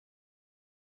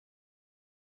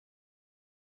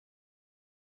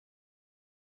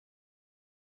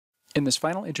In this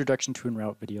final introduction to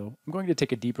En-route video, I'm going to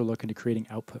take a deeper look into creating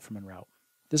output from En-route.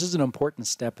 This is an important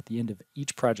step at the end of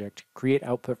each project, create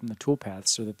output from the toolpaths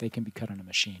so that they can be cut on a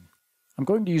machine. I'm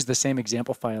going to use the same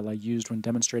example file I used when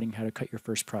demonstrating how to cut your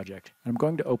first project, and I'm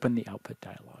going to open the output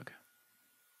dialog.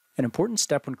 An important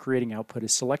step when creating output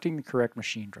is selecting the correct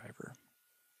machine driver.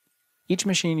 Each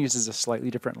machine uses a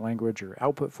slightly different language or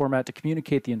output format to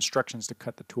communicate the instructions to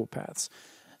cut the toolpaths.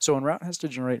 So En-route has to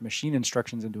generate machine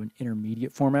instructions into an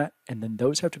intermediate format, and then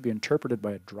those have to be interpreted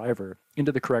by a driver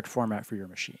into the correct format for your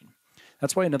machine.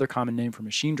 That's why another common name for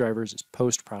machine drivers is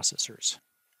post-processors.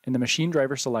 In the machine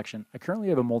driver selection, I currently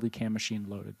have a multicam machine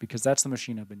loaded because that's the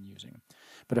machine I've been using.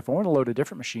 But if I want to load a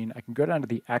different machine, I can go down to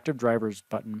the Active Drivers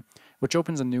button, which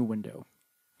opens a new window.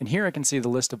 And here I can see the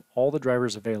list of all the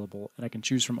drivers available, and I can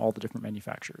choose from all the different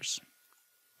manufacturers.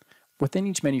 Within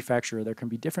each manufacturer, there can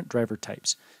be different driver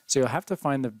types, so you'll have to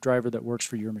find the driver that works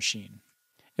for your machine.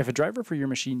 If a driver for your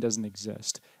machine doesn't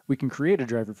exist, we can create a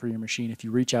driver for your machine if you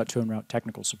reach out to En-route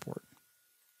technical support.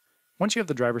 Once you have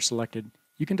the driver selected,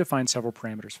 you can define several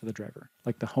parameters for the driver,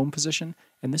 like the home position,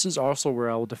 and this is also where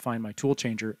I will define my tool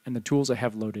changer and the tools I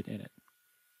have loaded in it.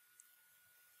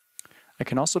 I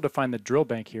can also define the drill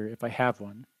bank here if I have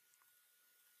one.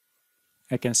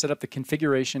 I can set up the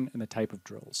configuration and the type of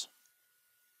drills.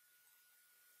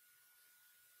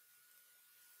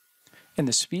 In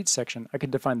the speed section, I can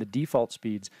define the default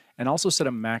speeds and also set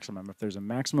a maximum if there's a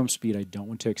maximum speed I don't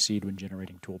want to exceed when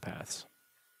generating toolpaths.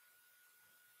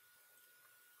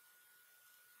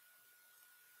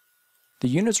 The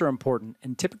units are important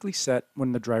and typically set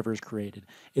when the driver is created.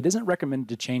 It isn't recommended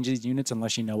to change these units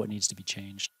unless you know what needs to be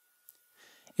changed.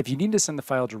 If you need to send the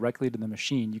file directly to the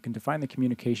machine, you can define the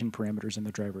communication parameters in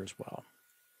the driver as well.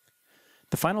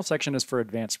 The final section is for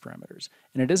advanced parameters,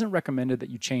 and it isn't recommended that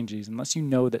you change these unless you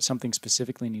know that something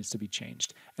specifically needs to be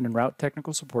changed, and En-route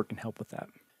technical support can help with that.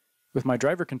 With my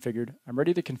driver configured, I'm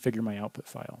ready to configure my output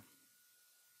file.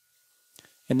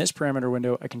 In this parameter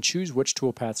window, I can choose which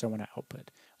toolpaths I want to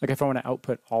output, like if I want to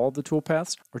output all of the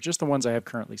toolpaths or just the ones I have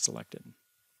currently selected.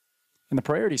 In the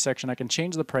priority section, I can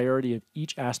change the priority of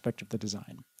each aspect of the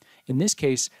design. In this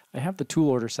case, I have the tool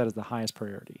order set as the highest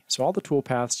priority, so all the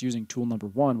toolpaths using tool number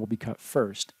 1 will be cut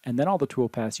first, and then all the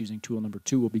toolpaths using tool number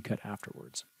 2 will be cut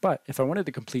afterwards. But if I wanted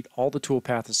to complete all the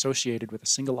toolpaths associated with a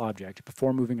single object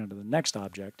before moving on to the next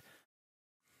object,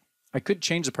 I could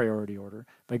change the priority order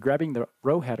by grabbing the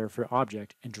row header for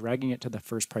object and dragging it to the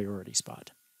first priority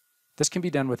spot. This can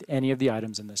be done with any of the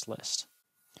items in this list.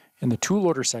 In the tool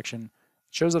order section,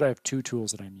 it shows that I have 2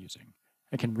 tools that I'm using.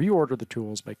 I can reorder the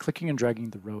tools by clicking and dragging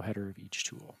the row header of each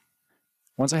tool.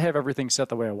 Once I have everything set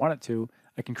the way I want it to,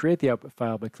 I can create the output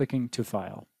file by clicking to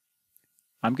File.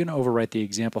 I'm going to overwrite the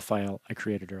example file I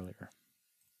created earlier.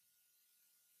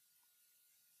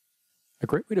 A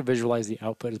great way to visualize the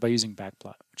output is by using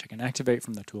backplot, which I can activate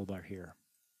from the toolbar here.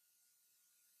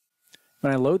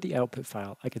 When I load the output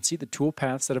file, I can see the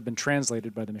toolpaths that have been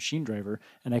translated by the machine driver,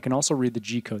 and I can also read the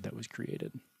G-code that was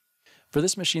created. For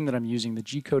this machine that I'm using, the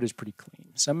G-code is pretty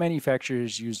clean. Some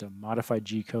manufacturers use a modified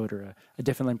G-code or a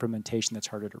different implementation that's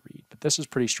harder to read, but this is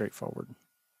pretty straightforward.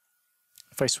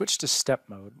 If I switch to step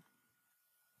mode,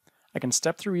 I can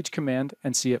step through each command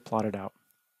and see it plotted out.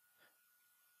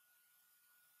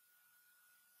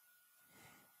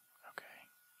 Okay,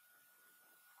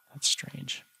 that's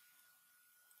strange.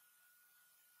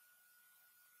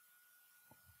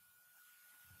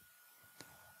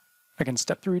 I can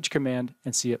step through each command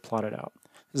and see it plotted out.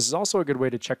 This is also a good way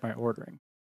to check my ordering.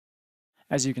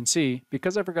 As you can see,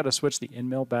 because I forgot to switch the end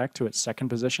mill back to its second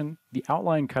position, the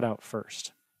outline cut out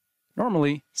first.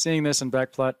 Normally, seeing this in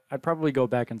backplot, I'd probably go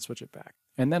back and switch it back,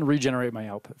 and then regenerate my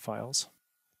output files.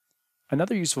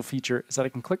 Another useful feature is that I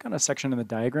can click on a section in the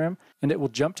diagram, and it will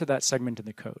jump to that segment in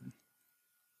the code.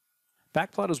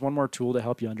 Backplot is one more tool to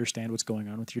help you understand what's going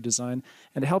on with your design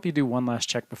and to help you do one last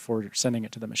check before sending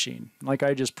it to the machine. Like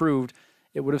I just proved,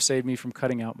 it would have saved me from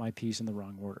cutting out my piece in the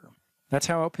wrong order. That's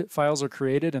how output files are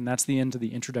created, and that's the end of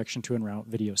the Introduction to En-route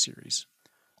video series.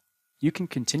 You can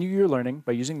continue your learning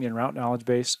by using the En-route knowledge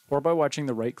base or by watching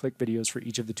the right-click videos for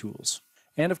each of the tools.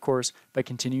 And of course, by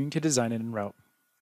continuing to design in En-route.